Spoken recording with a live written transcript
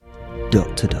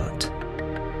Dot to Dot,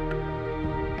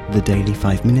 the daily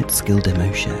 5-minute skill demo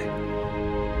show.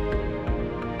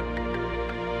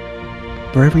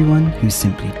 For everyone who's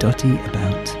simply dotty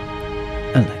about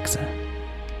Alexa.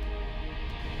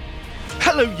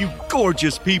 Hello, you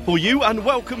gorgeous people, you, and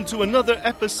welcome to another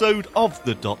episode of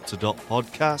the Dot to Dot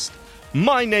podcast.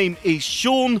 My name is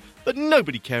Sean, but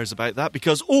nobody cares about that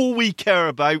because all we care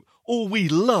about, all we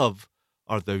love,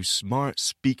 are those smart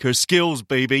speaker skills,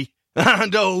 baby.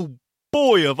 And oh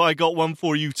boy, have I got one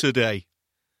for you today.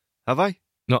 Have I?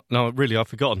 No, really, I've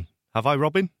forgotten. Have I,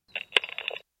 Robin?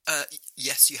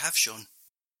 Yes, you have, Sean.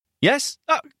 Yes?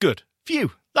 Good.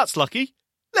 Phew, that's lucky.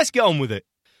 Let's get on with it.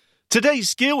 Today's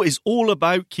skill is all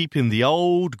about keeping the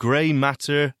old grey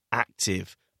matter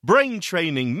active. Brain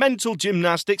training, mental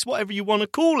gymnastics, whatever you want to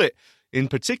call it. In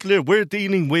particular, we're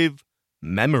dealing with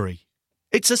memory.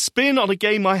 It's a spin on a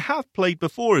game I have played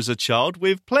before as a child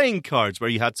with playing cards where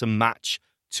you had to match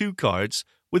two cards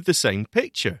with the same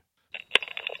picture.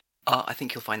 I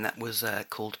think you'll find that was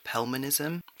called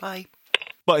Pelmanism. Bye.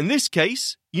 But in this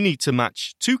case, you need to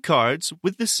match two cards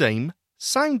with the same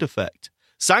sound effect.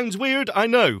 Sounds weird, I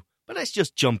know, but let's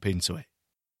just jump into it.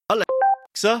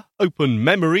 Alexa, open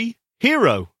Memory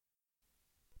Hero.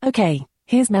 Okay,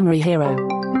 here's Memory Hero.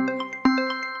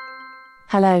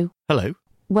 Hello. Hello.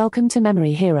 Welcome to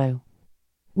Memory Hero.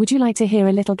 Would you like to hear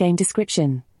a little game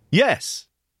description? Yes.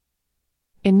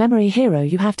 In Memory Hero,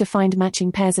 you have to find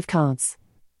matching pairs of cards.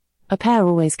 A pair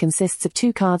always consists of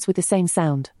two cards with the same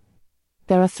sound.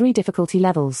 There are 3 difficulty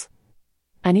levels.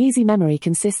 An easy memory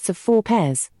consists of 4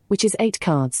 pairs, which is 8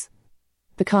 cards.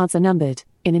 The cards are numbered,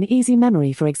 in an easy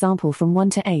memory, for example, from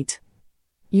 1 to 8.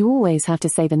 You always have to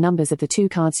say the numbers of the 2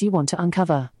 cards you want to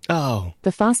uncover. Oh.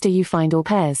 The faster you find all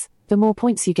pairs, the more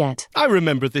points you get. I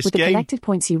remember this With game. With the collected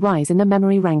points, you rise in the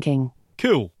memory ranking.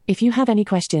 Cool. If you have any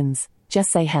questions, just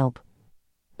say help.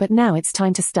 But now it's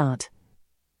time to start.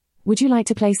 Would you like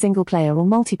to play single player or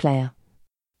multiplayer?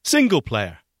 Single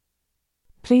player.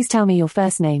 Please tell me your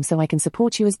first name so I can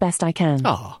support you as best I can.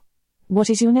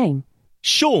 What is your name?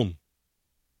 Sean.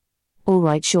 All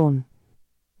right, Sean.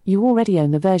 You already own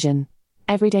the version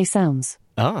Everyday Sounds.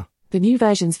 The new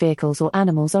version's vehicles or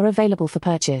animals are available for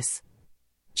purchase.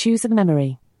 Choose a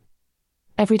memory.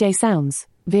 Everyday Sounds,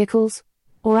 vehicles,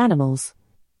 or animals.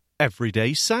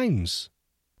 Everyday Sounds.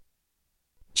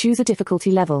 Choose a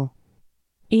difficulty level.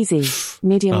 Easy,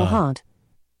 medium or hard.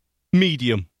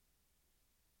 Medium.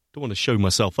 Don't want to show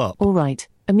myself up. All right,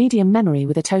 a medium memory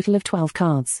with a total of 12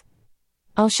 cards.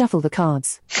 I'll shuffle the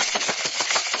cards.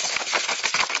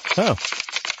 Oh.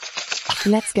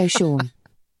 Let's go, Sean.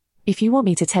 If you want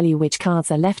me to tell you which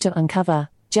cards are left to uncover,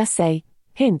 just say,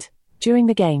 hint, during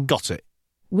the game. Got it.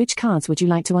 Which cards would you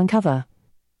like to uncover?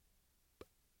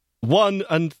 1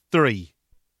 and 3.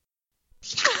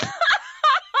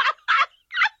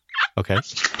 Okay.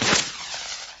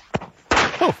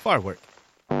 Oh, firework.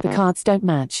 The cards don't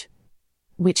match.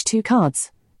 Which 2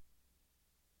 cards?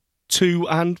 2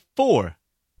 and 4.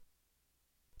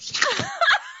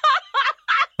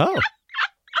 Oh.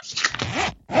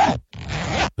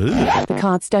 The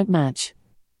cards don't match.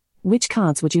 Which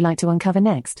cards would you like to uncover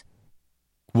next?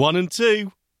 1 and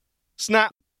 2.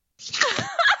 Snap.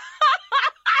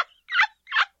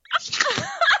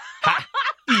 Ha!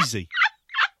 Easy.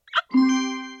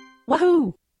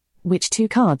 Wahoo! Which 2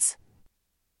 cards?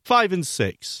 5 and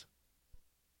 6.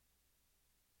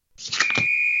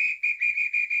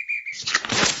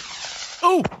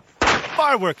 Oh!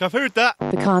 Firework, I've heard that.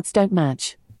 The cards don't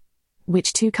match.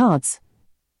 Which 2 cards?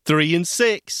 3 and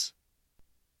 6.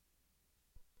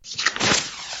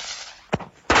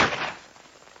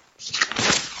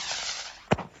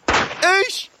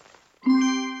 Eesh!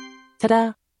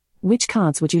 Ta-da! Which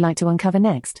cards would you like to uncover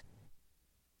next?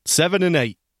 7 and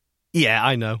 8. Yeah,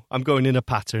 I know. I'm going in a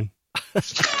pattern.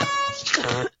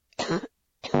 The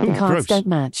cards gross. don't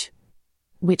match.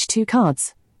 Which 2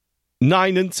 cards?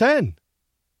 9 and 10.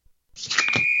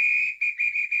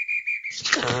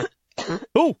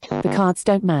 Oh! The cards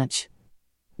don't match.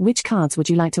 Which cards would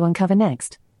you like to uncover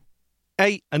next?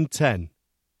 8 and 10.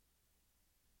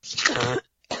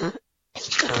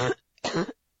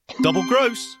 Double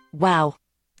gross. Wow.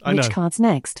 I Which know. cards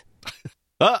next?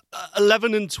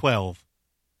 11 and 12.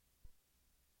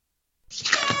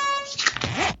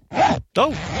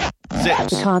 Oh!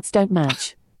 Zips. The cards don't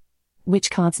match.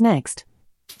 Which cards next?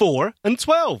 4 and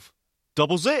 12.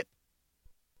 Double zip.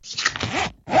 Ish.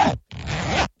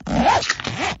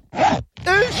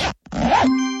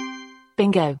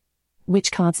 Bingo.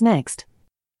 Which cards next?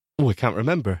 Oh, I can't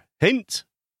remember. Hint.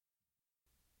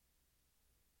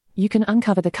 You can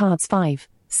uncover the cards 5,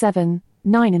 7,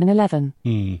 9 and 11.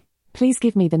 Please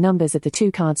give me the numbers of the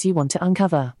 2 cards you want to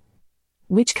uncover.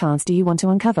 Which cards do you want to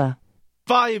uncover?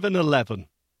 5 and 11.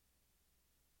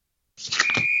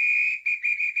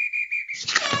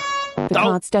 The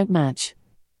cards don't match.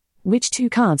 Which 2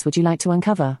 cards would you like to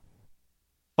uncover?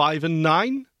 5 and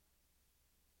 9.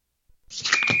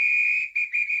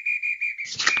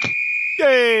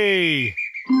 Yay!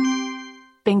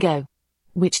 Bingo.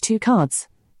 Which 2 cards?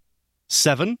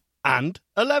 7 and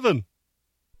 11.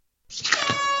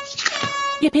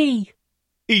 Yippee!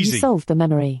 Easy. You solved the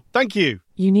memory. Thank you.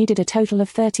 You needed a total of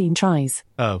 13 tries.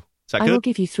 Oh, is that I good? will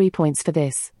give you 3 points for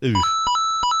this. Ooh.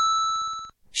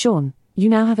 Sean, you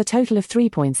now have a total of 3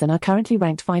 points and are currently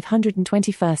ranked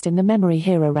 521st in the Memory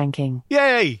Hero ranking.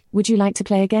 Yay! Would you like to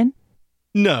play again?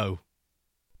 No.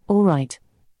 All right.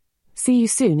 See you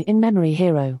soon in Memory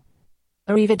Hero.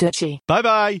 Arrivederci.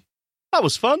 Bye-bye. That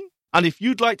was fun. And if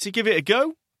you'd like to give it a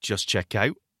go, just check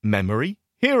out Memory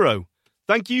Hero.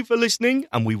 Thank you for listening,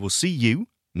 and we will see you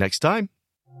next time.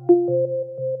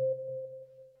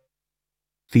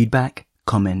 Feedback,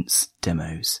 comments,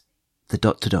 demos. The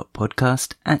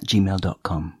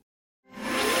podcast@gmail.com.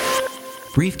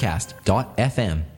 Briefcast.fm